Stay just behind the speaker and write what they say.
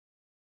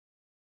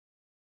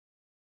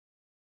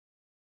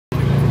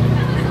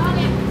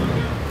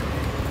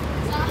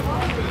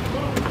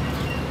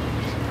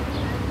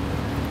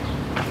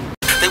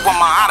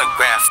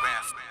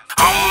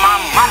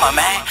mama,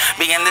 man.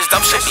 Being this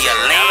dope should be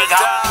illegal.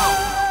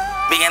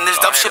 Being this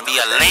dope should be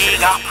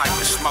illegal.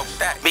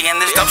 Being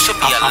this dope should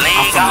be illegal.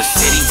 I'm from the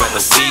city where the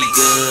weed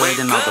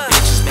good and all the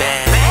bitches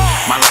bad.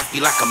 My life be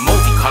like a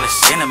movie, call it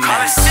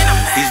cinematic.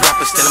 These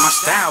rappers stealing my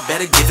style,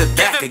 better give it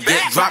back or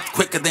get dropped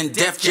quicker than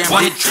Def Jam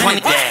did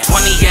Trinidad.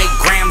 28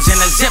 grams in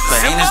a zipper,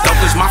 ain't as dope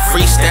as my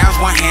freestyles.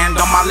 One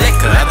hand on my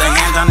liquor, other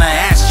hand on the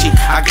ass cheek.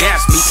 I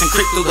gas beats and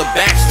creep through the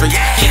back streets.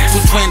 Keep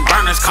two twin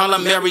burners, call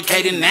them Mary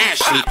Kate and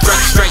Ashley.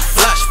 Straight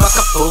flush, fuck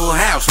a full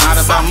house. Not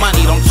about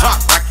money, don't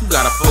talk like you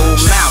got a full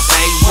mouth.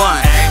 A1,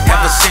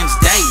 ever since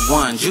day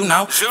one, you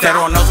know.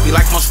 Federal notes be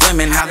like most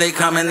women, how they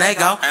come and they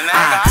go.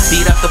 I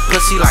beat up the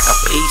pussy like a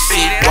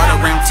PC. What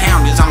around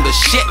town is on the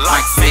shit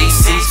like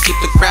faces. Keep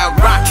the crowd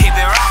rockin'.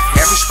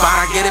 Every spot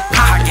I get it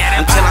poppin'.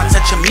 Until I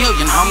touch a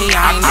million, homie,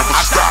 I ain't never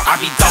stop.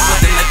 I be doper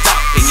than the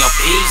dope in your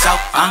pizzo.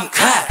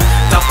 Uncut,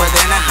 doper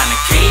than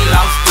 100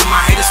 kilos. Do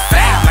my haters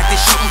foul like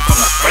they shootin' from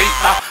the free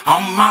throw.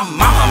 On my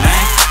mama,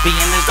 man. Being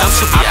this dope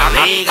should be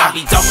illegal. I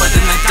be doper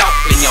than the dope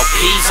in your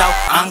pizzo.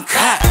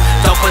 Uncut,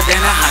 doper than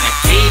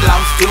 100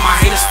 kilos. Do my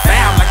haters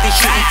foul like they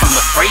shootin' from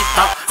the free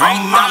throw. On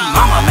my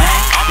mama, man.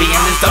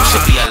 Being this dope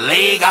should be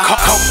illegal.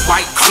 Coke,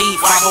 white tea,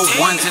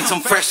 501s and some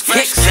fresh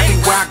kicks.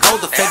 Everywhere I go,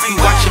 the feds be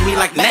watching me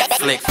like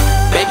Netflix.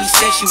 Baby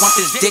said she want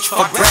this dick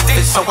for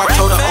breakfast, so I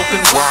told her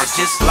open wide,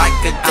 just like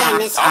a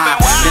dentist.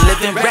 Been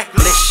living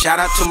reckless. Shout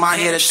out to my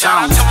hitter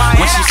tones.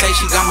 When she say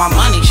she got my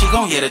money, she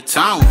gon' hit a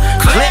tone.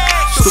 Click,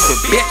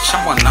 stupid bitch,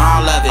 I want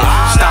all of it.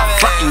 Stop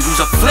frontin',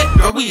 use a flip,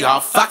 girl, we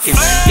all fucking.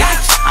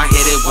 Yikes, I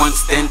hit it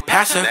once, then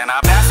pass her.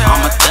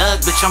 I'm a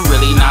thug, bitch, I'm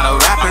really not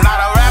a rapper.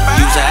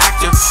 Use an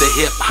actor, the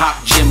hip hop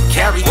Jim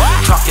Carrey.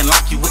 Talking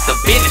like you with the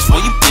business,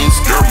 boy, you been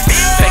scary.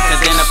 Faker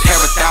than a pair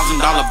of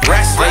 $1,000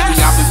 breasts. Lately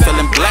I've been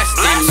feeling blessed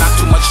and not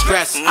too much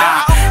stress.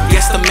 I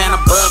guess the man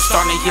above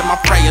starting to hear my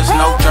prayers.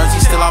 No jersey,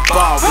 still I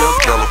ball, real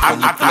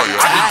California player.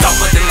 I be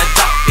doper than the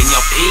dope in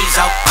your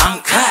pizzo.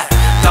 Uncut,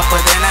 doper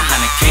than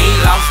 100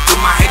 kilos. Do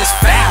my haters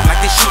foul like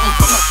they shootin'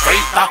 from the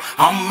free throw.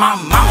 On my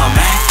mama,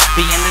 man.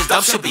 Being this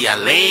dope should be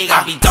illegal.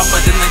 I be doper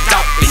than the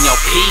dope in your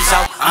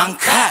pizzo.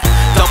 Uncut,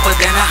 doper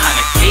than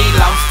 100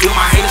 kilos. Do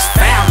my haters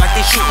foul like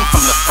they shootin'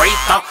 from the free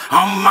throw.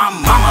 On my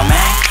mama,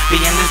 man.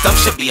 Being this dope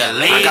should be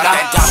illegal. I got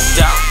that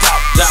dope.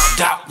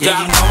 Yeah,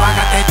 you know I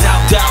got that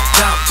dope.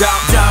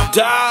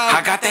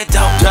 I got that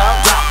dope.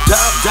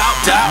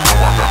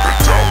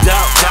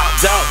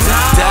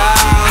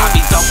 I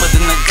be doper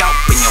than the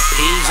dope in your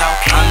pizzo.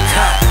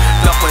 Uncut,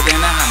 doper than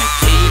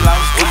 100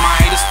 kilos. Do my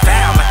haters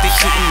foul like they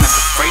shootin' at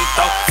the free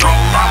throw. On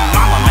my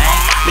mama, man.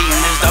 Being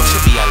this dope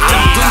should be illegal. I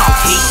don't do no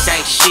he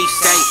say, she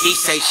say, he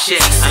say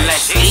shit.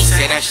 Unless he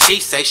say that she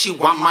say she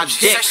want my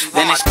dick,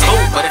 then it's cool.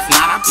 But if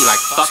not, I be like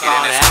fuck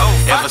all that.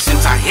 Ever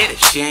since I hit it,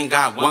 she ain't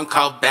got one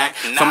call back.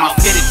 From my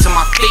fitted to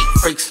my feet,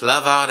 freaks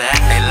love all that.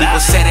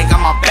 People say they got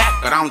my back,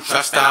 but I don't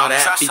trust all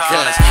that.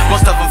 Because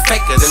most of them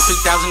faker than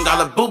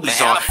 $3,000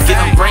 boobies are. Give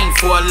them brain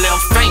for a little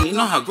fame, you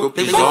know how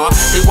groupies are.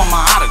 They want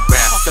my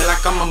autograph, feel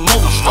like I'm a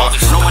movie star.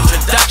 No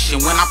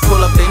introduction, when I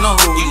pull up they know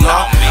who we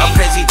are. A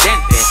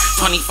presidente,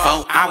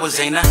 24 hours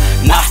ain't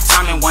enough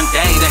time in one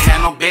day to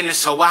have no business.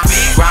 So I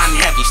grind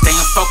heavy,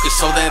 staying focused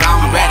so that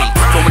I'm ready.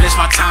 For when it's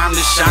my time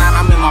to shine,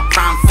 I'm in my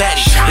prime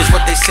fatty. It's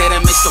what they say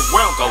that makes the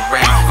world go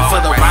round. And for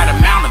the right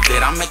amount of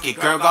it, I make it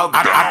girl go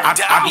down.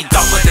 I be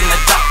doper than the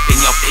dope in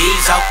your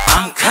pizzo.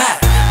 Uncut,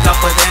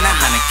 doper than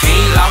 100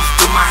 kilos.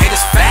 Do my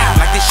haters foul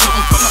like they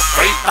shootin' from the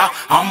free throw.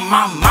 On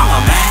my mama,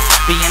 man.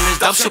 Being this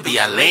dope should be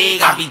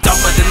illegal. I be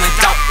doper than the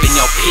dope in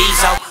your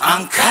pizzo.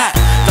 Uncut,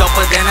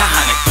 doper than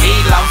 100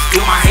 kilos. Do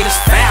my haters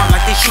foul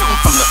like they shootin'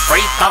 from the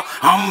free throw.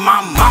 On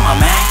my mama,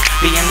 man.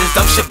 Being this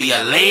dope should be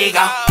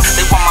illegal.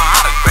 They want my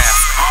autograph.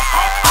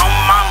 On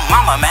my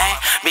mama, man.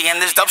 Being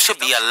this dope should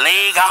be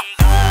illegal.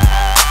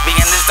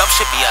 Being this dope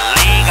should be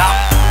illegal.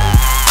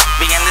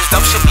 Being this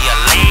dope should be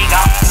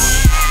illegal.